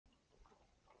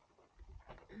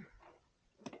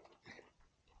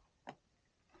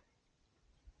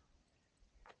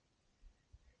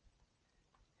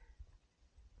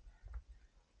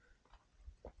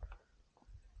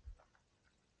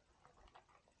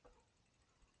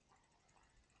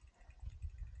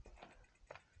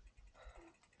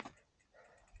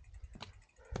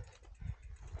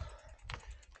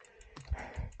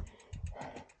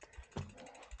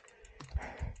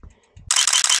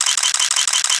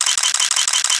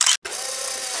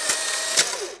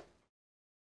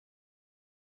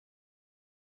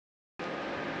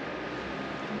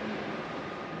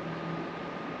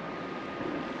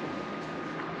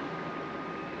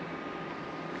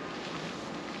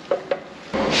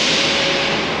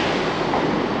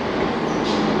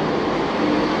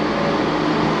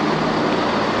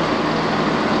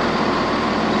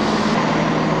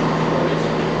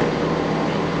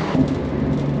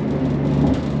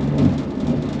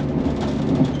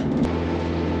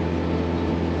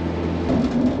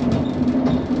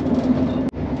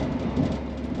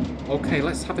Okay,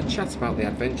 let's have a chat about the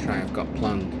adventure I have got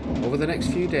planned. Over the next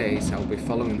few days I will be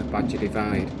following the Badger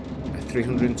Divide, a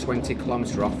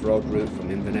 320km off-road route from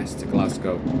Inverness to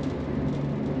Glasgow.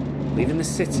 Leaving the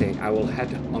city, I will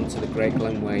head onto the Great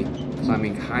Glen Way,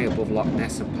 climbing high above Loch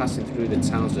Ness and passing through the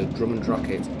towns of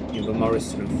Drumandrocket,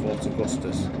 Invermorrison and Fort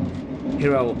Augustus.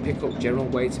 Here I will pick up General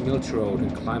Wade's Military Road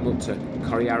and climb up to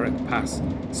Corrieyairack Pass,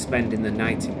 spending the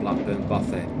night in Blackburn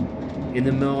Bothy. In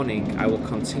the morning, I will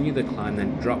continue the climb,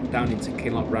 then drop down into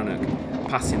Loch Rannoch,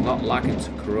 passing Loch Laggan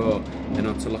to Corrour, then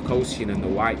onto Loch Ossian and the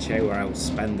YHA, where I will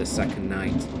spend the second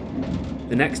night.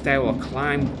 The next day I will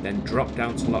climb, then drop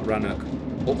down to Loch Rannoch,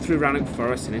 up through Rannoch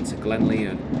Forest and into Glen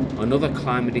Lyon. Another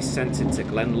climb and descent into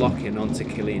Glen Lochay and onto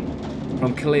Killeen.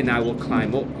 From Killeen I will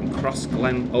climb up and cross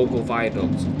Glen Ogle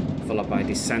Viaduct, followed by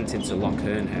descent into Loch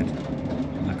Earn head.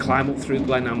 I climb up through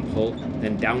Glen Ample,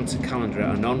 then down to Callander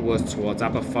and onwards towards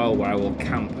Aberfoyle, where I will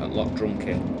camp at Loch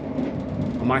Drunkie.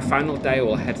 On my final day I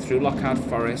will head through Lochard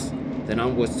Forest, then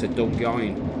onwards to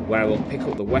Dungoyne, where I will pick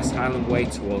up the West Highland way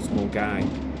towards Mulgai.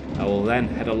 I will then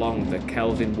head along the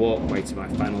Kelvin Walkway to my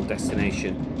final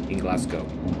destination in Glasgow.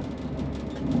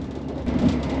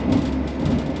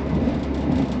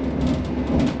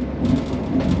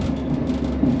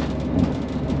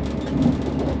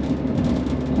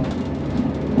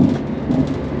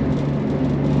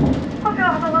 Hope you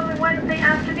all have a lovely Wednesday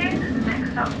afternoon.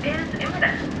 Next up is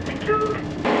Inverness. Thank you.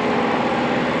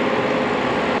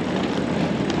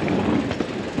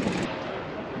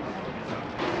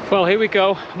 Well, here we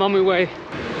go. I'm on my way.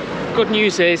 Good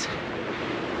news is,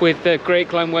 with the Great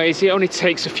Glen Ways, it only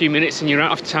takes a few minutes and you're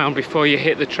out of town before you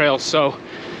hit the trail. So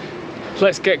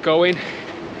let's get going.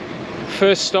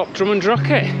 First stop,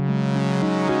 Drumandrocket.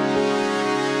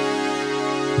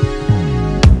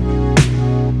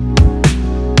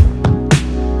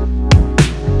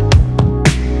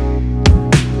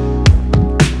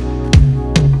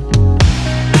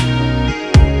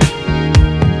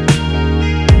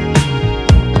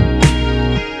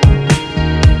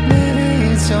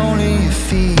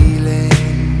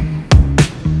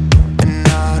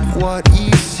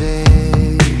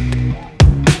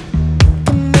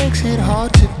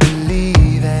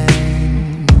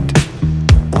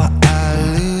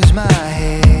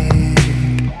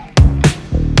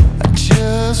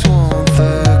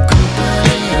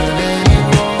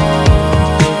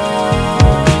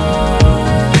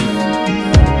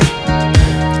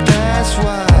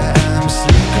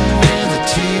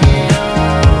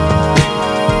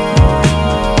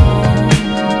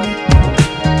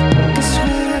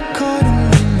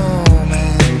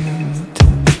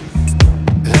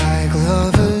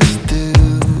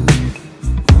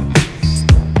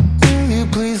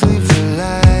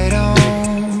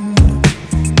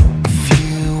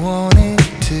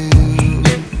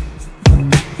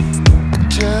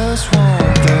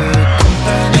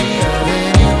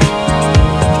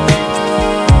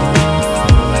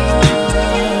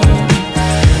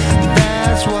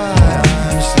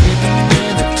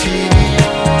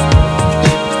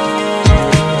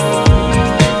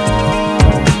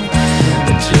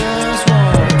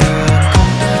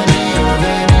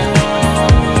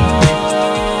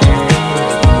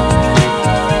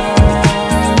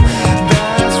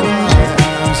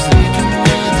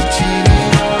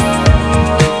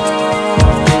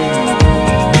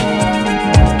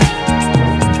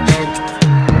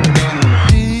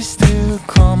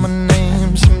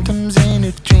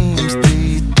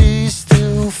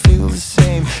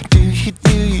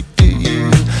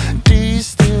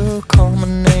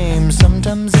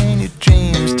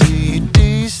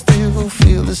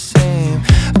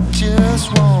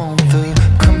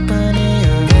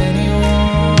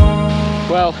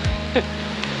 Well,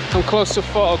 I'm close to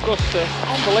Fort Augusta.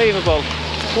 Unbelievable.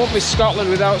 Won't be Scotland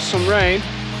without some rain.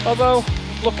 Although,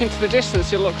 looking to the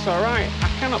distance, it looks alright. I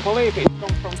cannot believe it's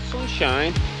gone from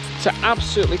sunshine to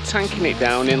absolutely tanking it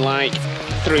down in like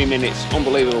 3 minutes.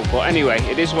 Unbelievable. But anyway,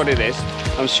 it is what it is.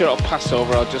 I'm sure it'll pass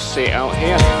over. I'll just see it out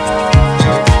here.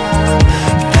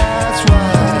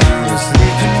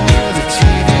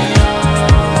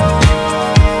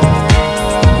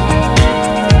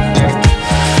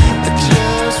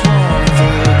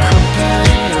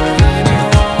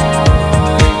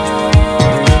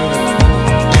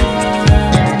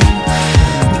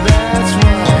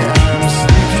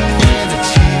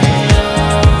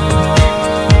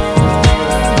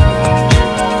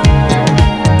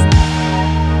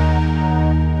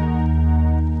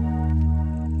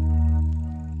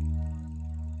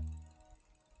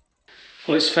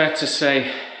 Well, it's fair to say,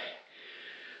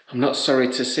 I'm not sorry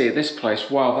to see this place.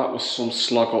 Wow, that was some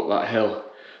slog up that hill.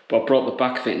 But I brought the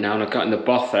back of it now and I got in the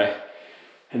Bothy.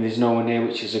 and there's no one near,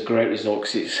 which is a great result,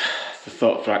 because it's the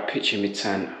thought of like pitching my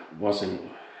tent wasn't,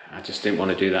 I just didn't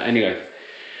want to do that. Anyway,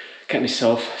 get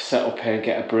myself set up here and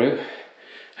get a brew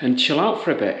and chill out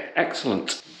for a bit.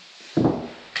 Excellent.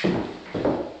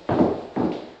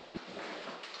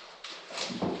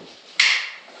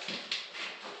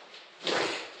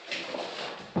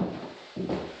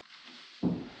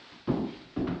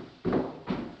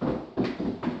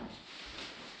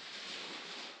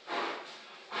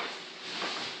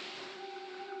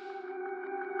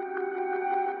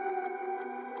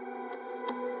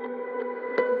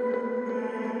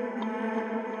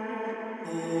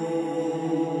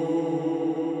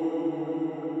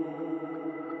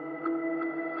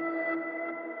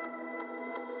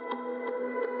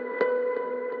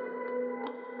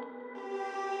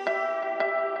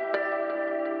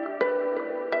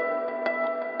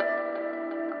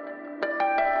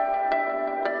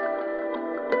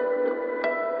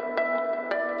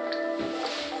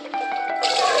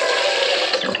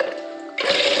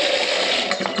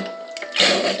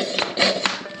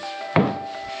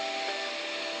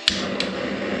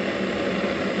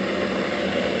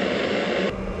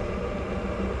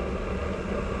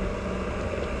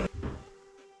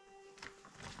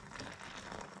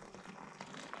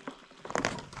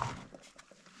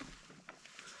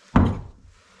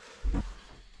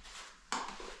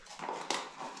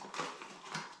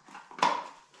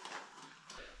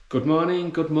 Good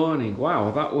morning, good morning.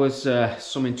 Wow, that was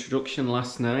some introduction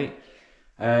last night.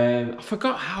 I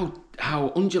forgot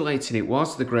how undulating it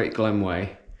was, the Great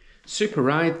Glenway. Super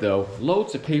ride though,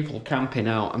 loads of people camping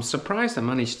out. I'm surprised I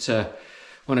managed to,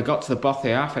 when I got to the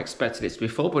Bothy, I half expected it to be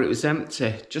full, but it was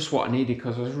empty. Just what I needed,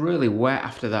 because I was really wet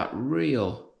after that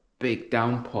real big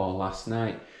downpour last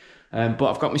night. But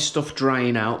I've got my stuff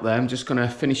drying out there. I'm just gonna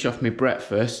finish off my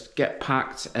breakfast, get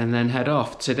packed, and then head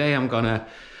off. Today I'm gonna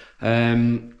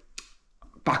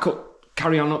back up,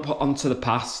 carry on up onto the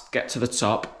pass, get to the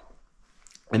top,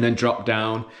 and then drop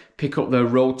down, pick up the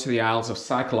road to the Isles. I've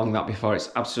cycled along that before,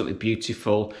 it's absolutely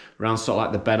beautiful, around sort of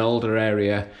like the Glen Ogle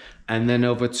area, and then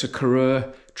over to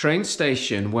Corrour Train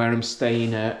Station, where I'm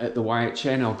staying at the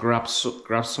YHA, and I'll grab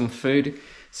some food.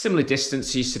 Similar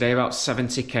distances today, about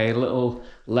 70k, a little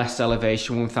less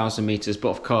elevation, 1,000 meters, but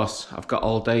of course, I've got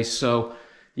all day, so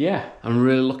yeah, I'm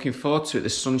really looking forward to it. The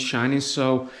sun's shining,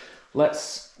 so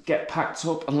let's get packed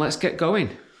up and let's get going.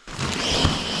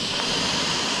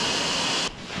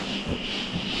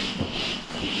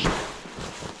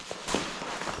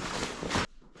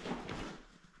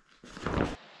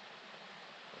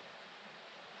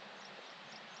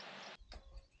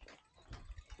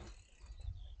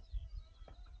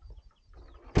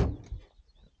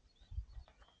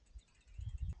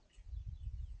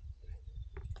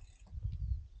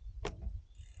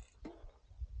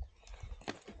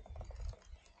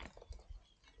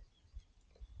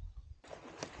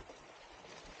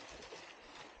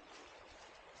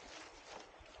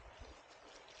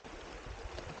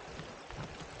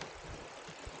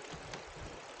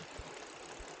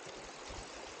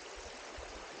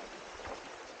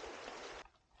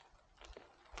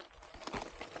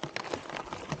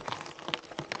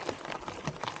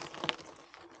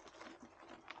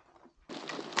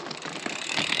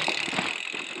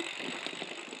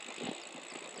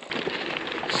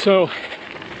 So,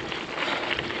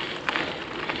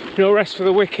 no rest for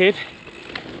the wicked.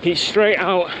 It's straight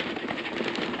out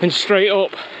and straight up.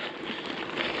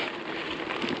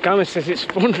 Gamma says it's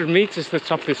 400 meters to the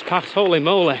top of this pass, holy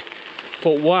moly.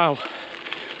 But wow,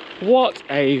 what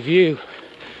a view.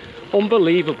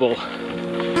 Unbelievable.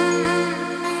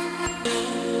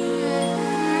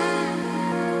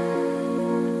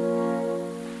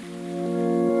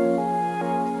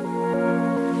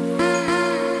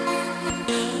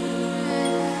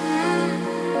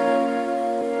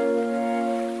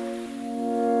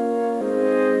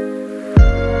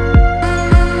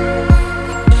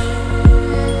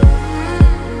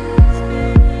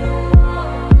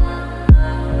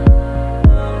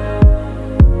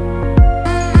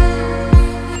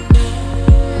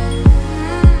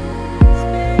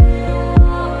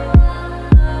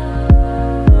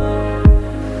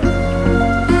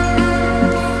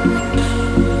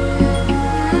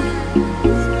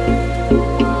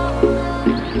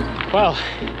 Well,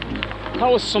 that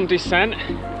was some descent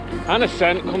and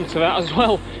ascent, come to that as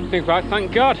well. Think about it,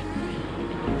 thank God.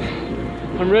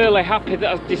 I'm really happy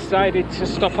that I've decided to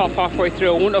stop off halfway through.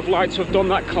 I wouldn't have liked to have done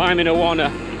that climb in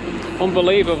Awana.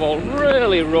 Unbelievable,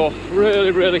 really rough,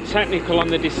 really technical on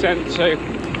the descent too.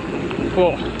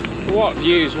 But what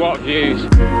views, what views.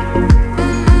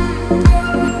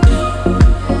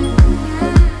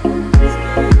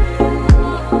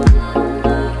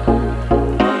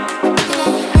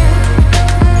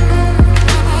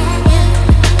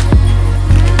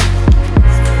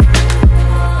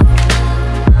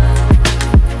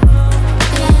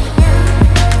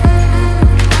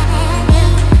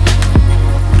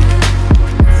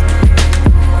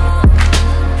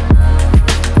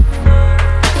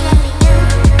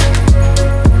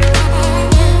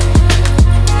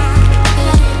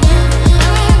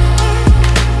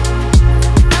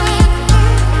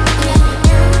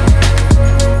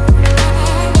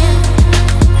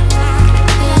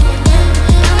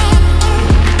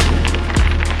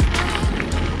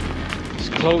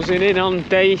 Closing in on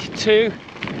day 2.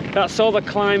 That's all the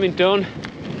climbing done.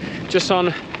 Just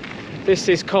on, this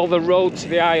is called the Road to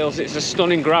the Isles. It's a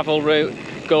stunning gravel route.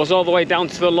 Goes all the way down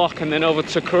to the loch and then over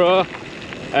to Corrour.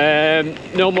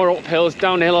 No more uphills,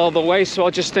 downhill all the way. So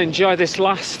I'll just enjoy this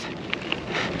last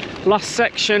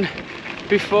section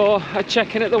before I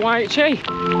check in at the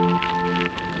YHA.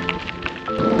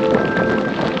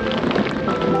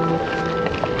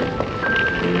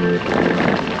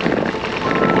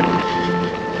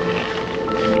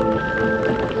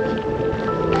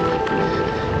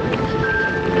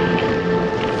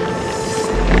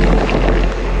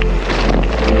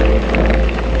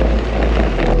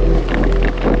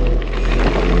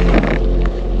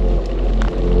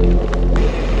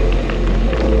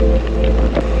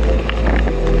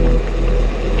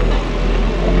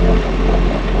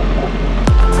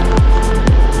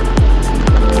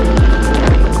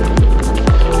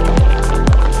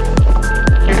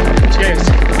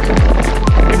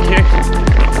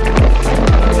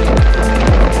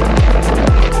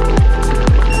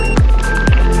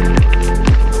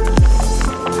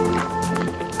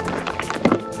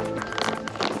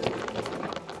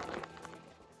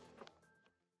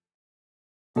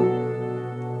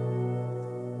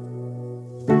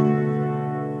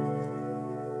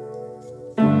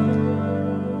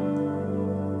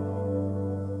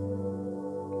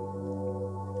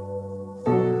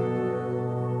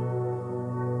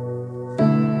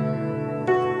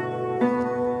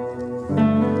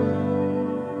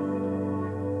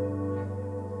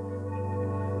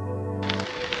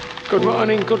 Good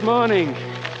morning, good morning.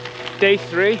 Day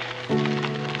 3,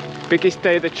 biggest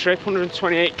day of the trip,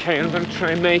 128k. I'm going to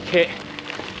try and make it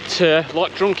to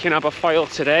Loch Drunkie and Aberfoyle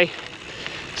today.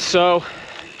 So,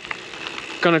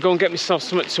 gonna go and get myself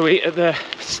something to eat at the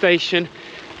station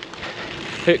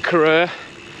at Corrour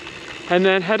and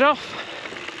then head off.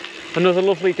 Another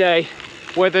lovely day.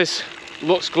 Weather's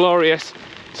looks glorious.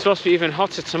 It's supposed to be even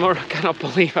hotter tomorrow. I cannot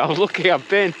believe how lucky I've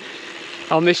been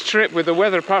on this trip with the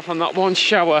weather. Apart from that one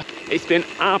shower, it's been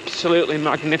absolutely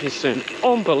magnificent.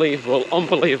 Unbelievable,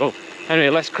 unbelievable. Anyway,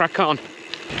 let's crack on.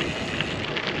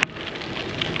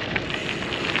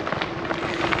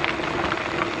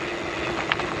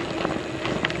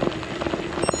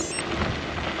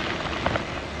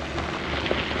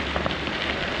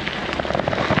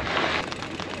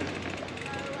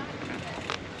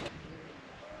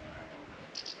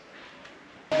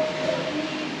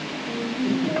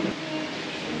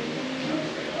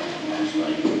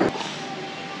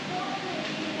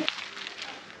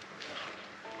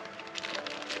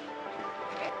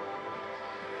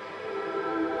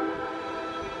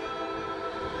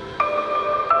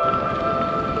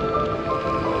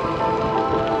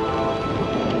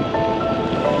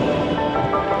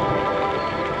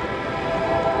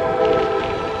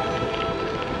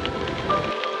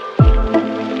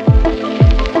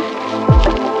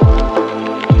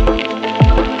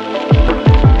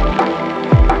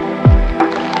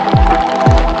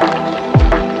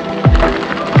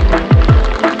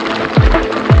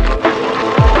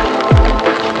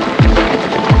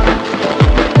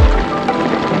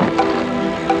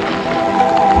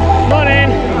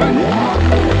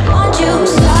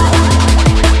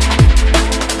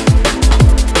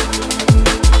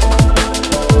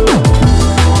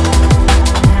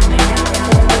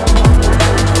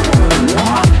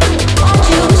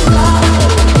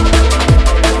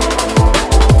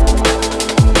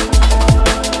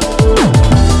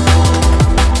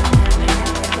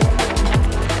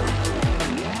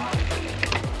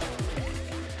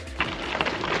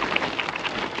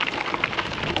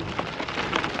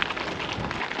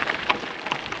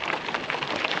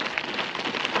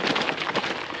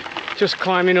 Just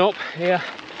climbing up here.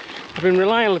 I've been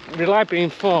reliably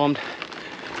informed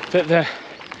that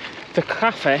the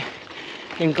cafe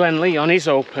in Glen Lyon is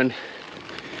open.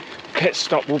 Pit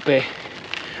stop will be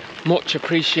much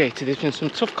appreciated. There's been some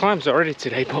tough climbs already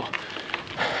today, but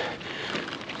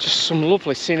just some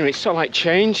lovely scenery. It's sort of like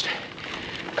changed.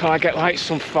 Can I get like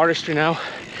some forestry now?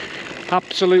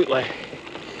 Absolutely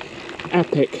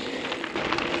epic.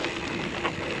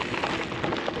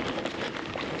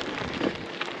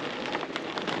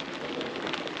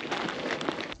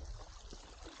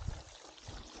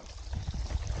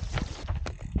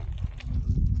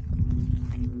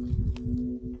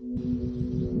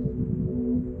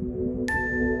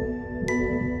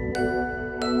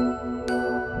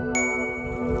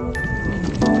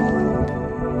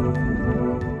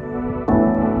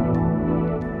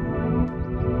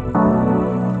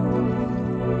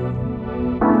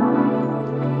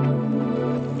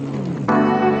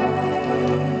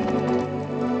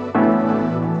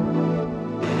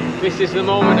 is the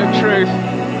moment of truth.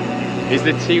 Is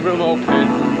the tea room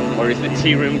open or is the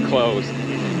tea room closed?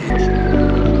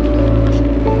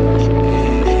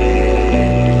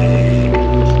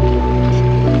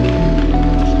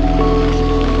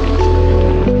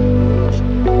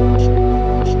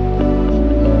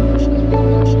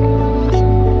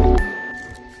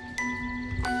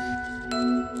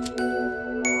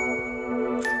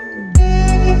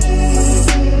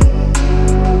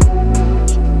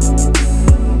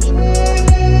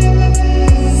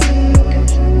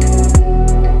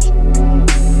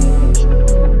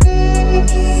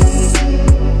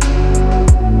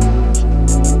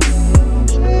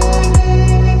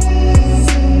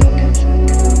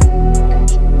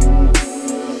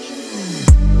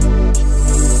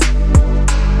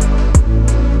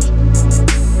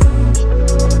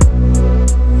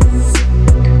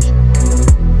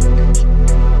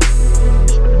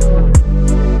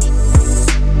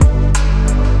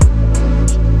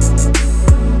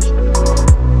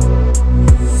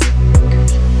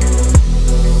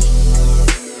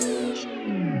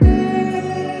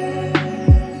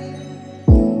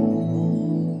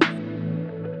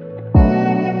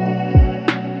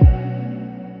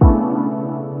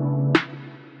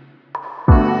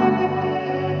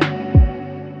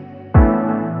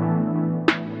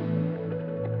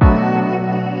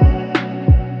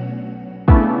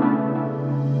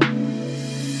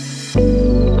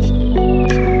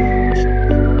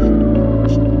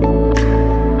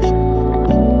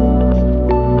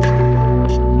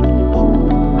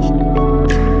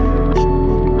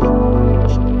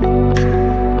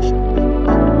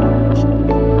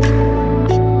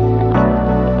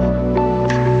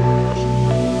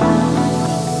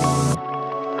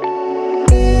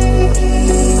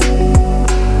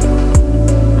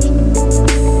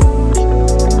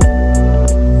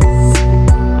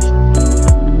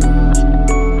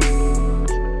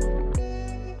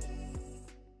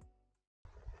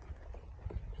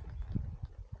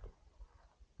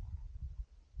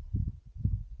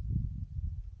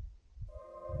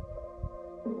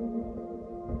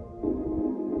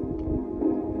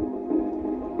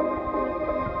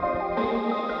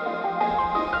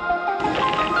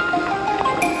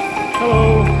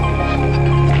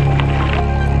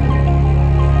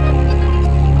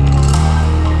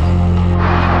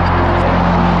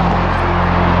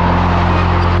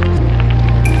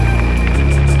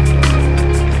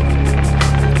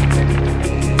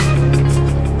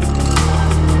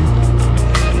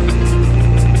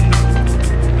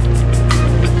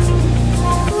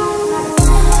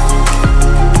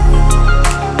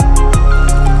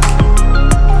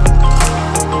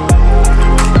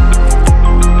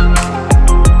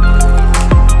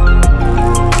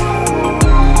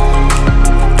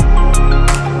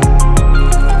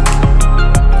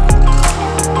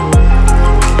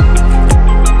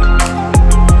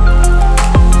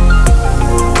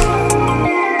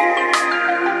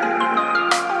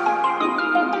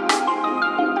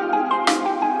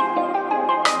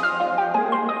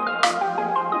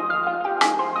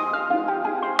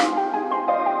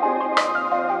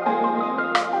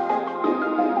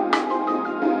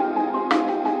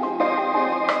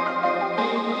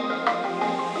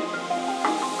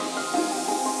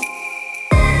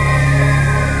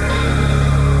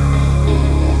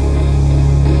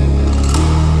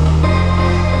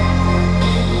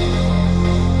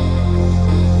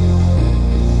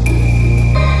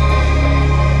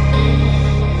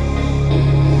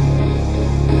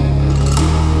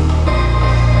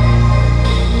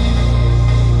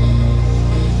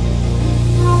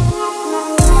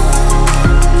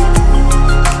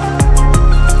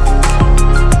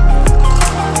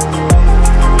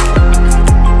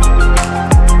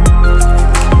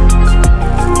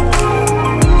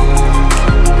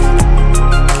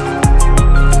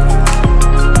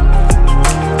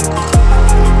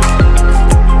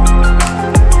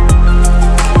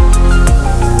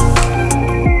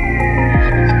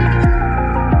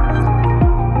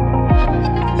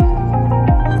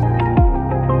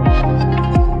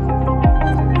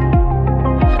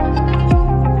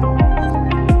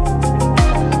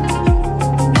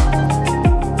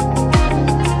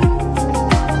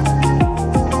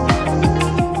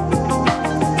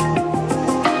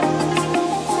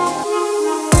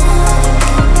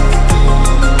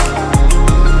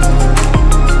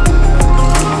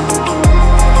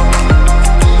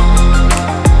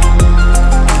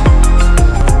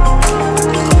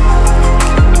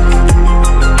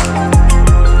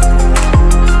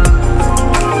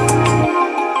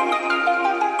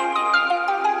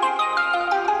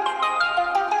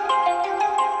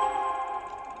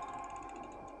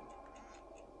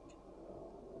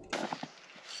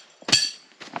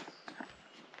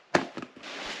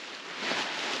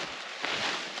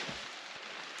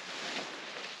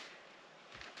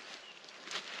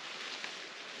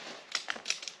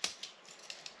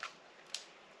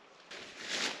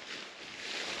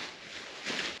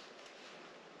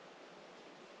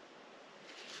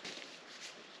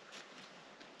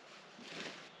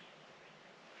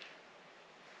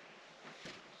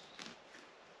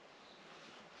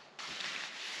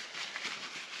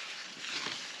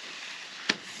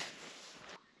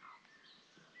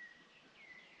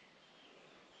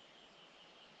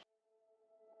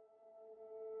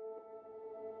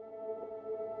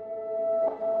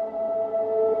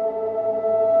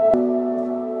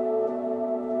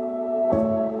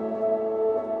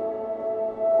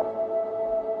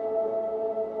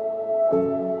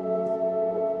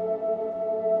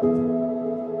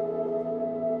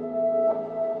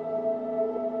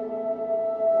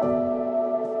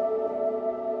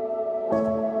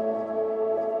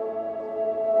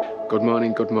 Good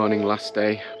morning, last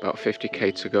day, about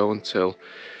 50k to go until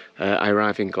I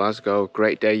arrive in Glasgow.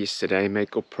 Great day yesterday,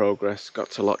 made good progress, got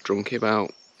to Loch Drunkie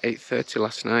about 8:30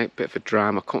 last night. Bit of a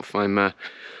drama, I couldn't find my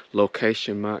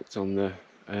location marked on the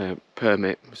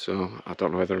permit, so I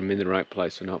don't know whether I'm in the right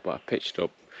place or not, but I pitched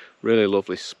up. Really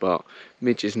lovely spot,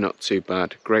 midge is not too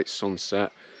bad, great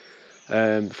sunset.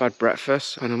 I've had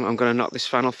breakfast and I'm going to knock this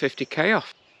final 50k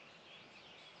off.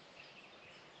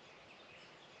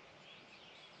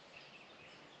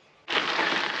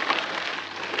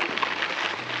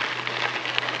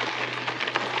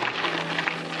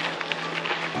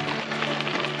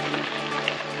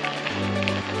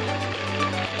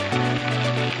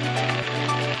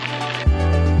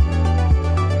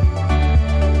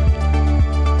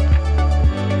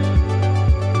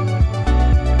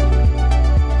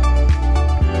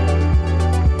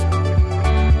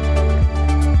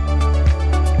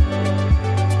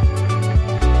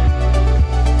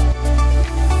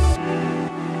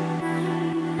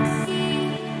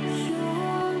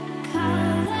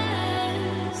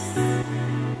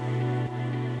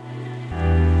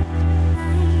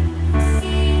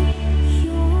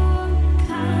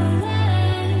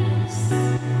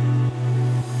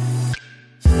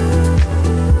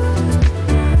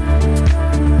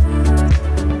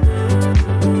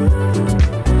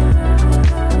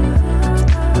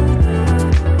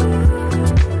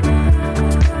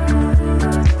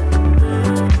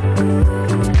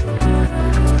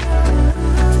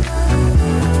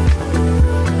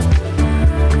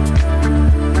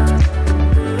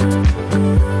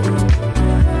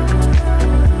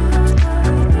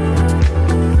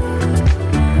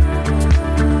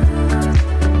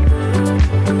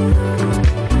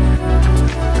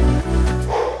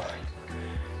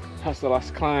 The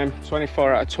last climb,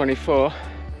 24 out of 24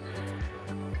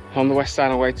 on the west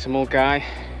side of the way to Mulgai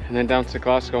and then down to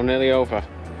Glasgow, nearly over.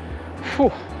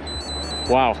 Whew.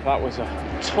 Wow, that was a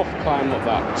tough climb up,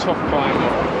 that tough climb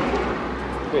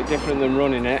up, a bit different than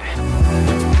running it.